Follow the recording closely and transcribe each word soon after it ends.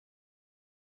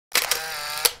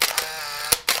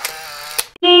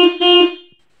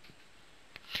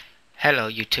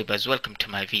Hello YouTubers, welcome to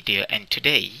my video, and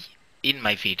today in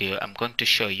my video I'm going to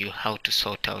show you how to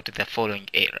sort out the following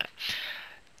error.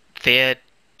 There are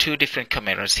two different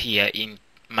cameras here in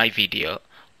my video.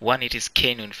 One it is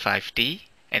Canon 5D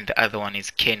and the other one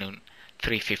is Canon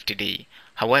 350D.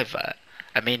 However,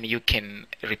 you can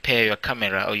repair your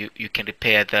camera, or you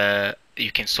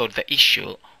can solve the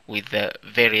issue with the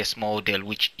various model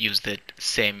which use the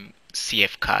same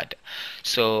CF card.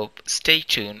 So stay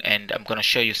tuned and I'm gonna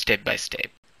show you step by step.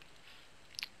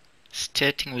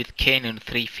 Starting with Canon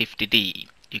 350D,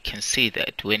 you can see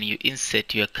that when you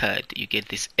insert your card you get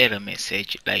this error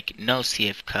message like no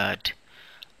CF card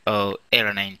or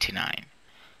error 99.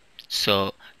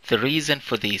 So the reason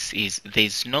for this is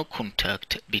there's no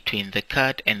contact between the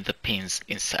card and the pins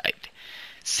inside.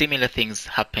 Similar things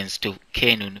happens to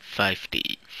Canon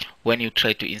 5D. When you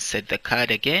try to insert the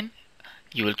card again,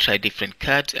 you will try different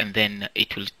cards and then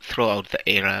it will throw out the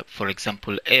error. For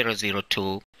example, error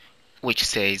 02, which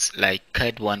says like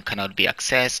card 1 cannot be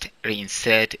accessed,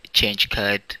 reinsert, change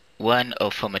card 1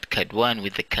 or format card 1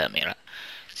 with the camera.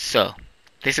 So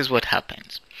this is what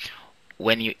happens.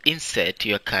 When you insert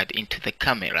your card into the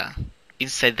camera,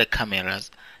 inside the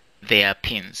cameras there are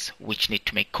pins which need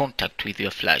to make contact with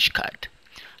your flash card.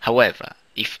 However,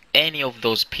 if any of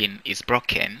those pins is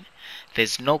broken,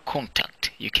 there's no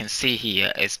contact. You can see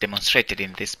here as demonstrated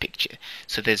in this picture.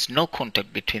 So there's no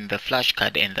contact between the flash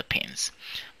card and the pins.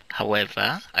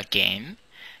 However, again,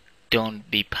 don't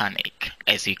be panic.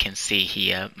 As you can see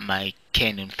here, my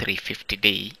Canon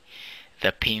 350D,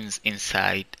 the pins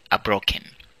inside are broken.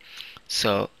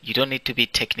 So you don't need to be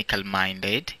technical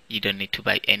minded. You don't need to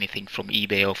buy anything from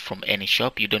eBay or from any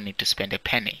shop. You don't need to spend a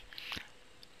penny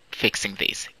fixing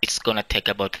this. It's gonna take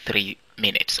about 3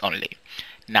 minutes only.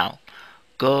 Now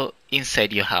go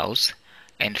inside your house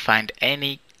and find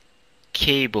any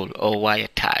cable or wire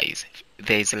ties.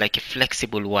 There's like a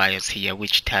flexible wires here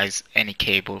which ties any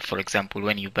cable. For example,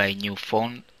 when you buy a new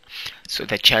phone, so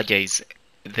the charger is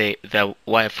the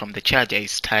wire from the charger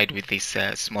is tied with this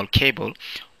small cable,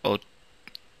 or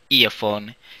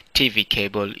earphone, TV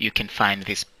cable, you can find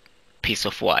this piece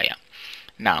of wire.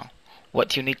 Now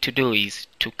what you need to do is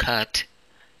to cut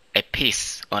a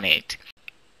piece on it.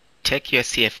 Take your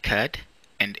CF card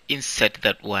and insert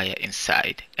that wire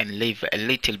inside and leave a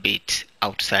little bit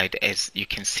outside, as you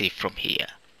can see from here.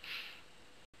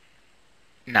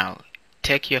 Now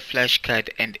take your flash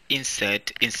card and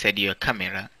insert inside your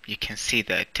camera. You can see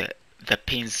that the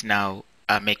pins now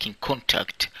are making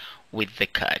contact with the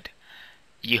card.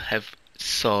 You have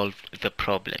solved the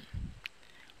problem.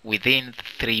 Within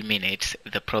 3 minutes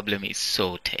the problem is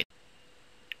sorted.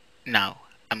 Now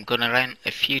I'm gonna run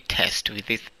a few tests with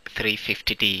this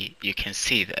 350D. You can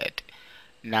see that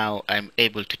now I'm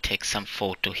able to take some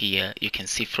photo here. You can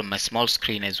see from my small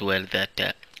screen as well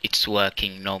that it's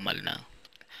working normal now.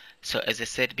 So as I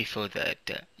said before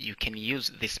that you can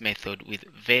use this method with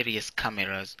various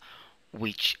cameras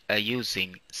which are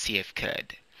using CF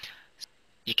card.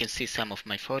 You can see some of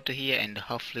my photo here, and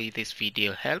hopefully this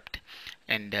video helped.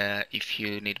 And if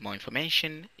you need more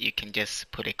information you can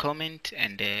just put a comment,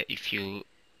 and if you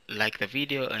like the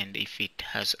video and if it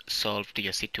has solved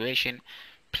your situation,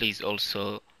 please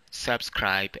also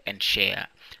subscribe and share.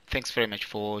 Thanks very much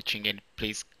for watching, and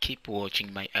please keep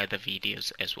watching my other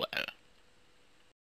videos as well.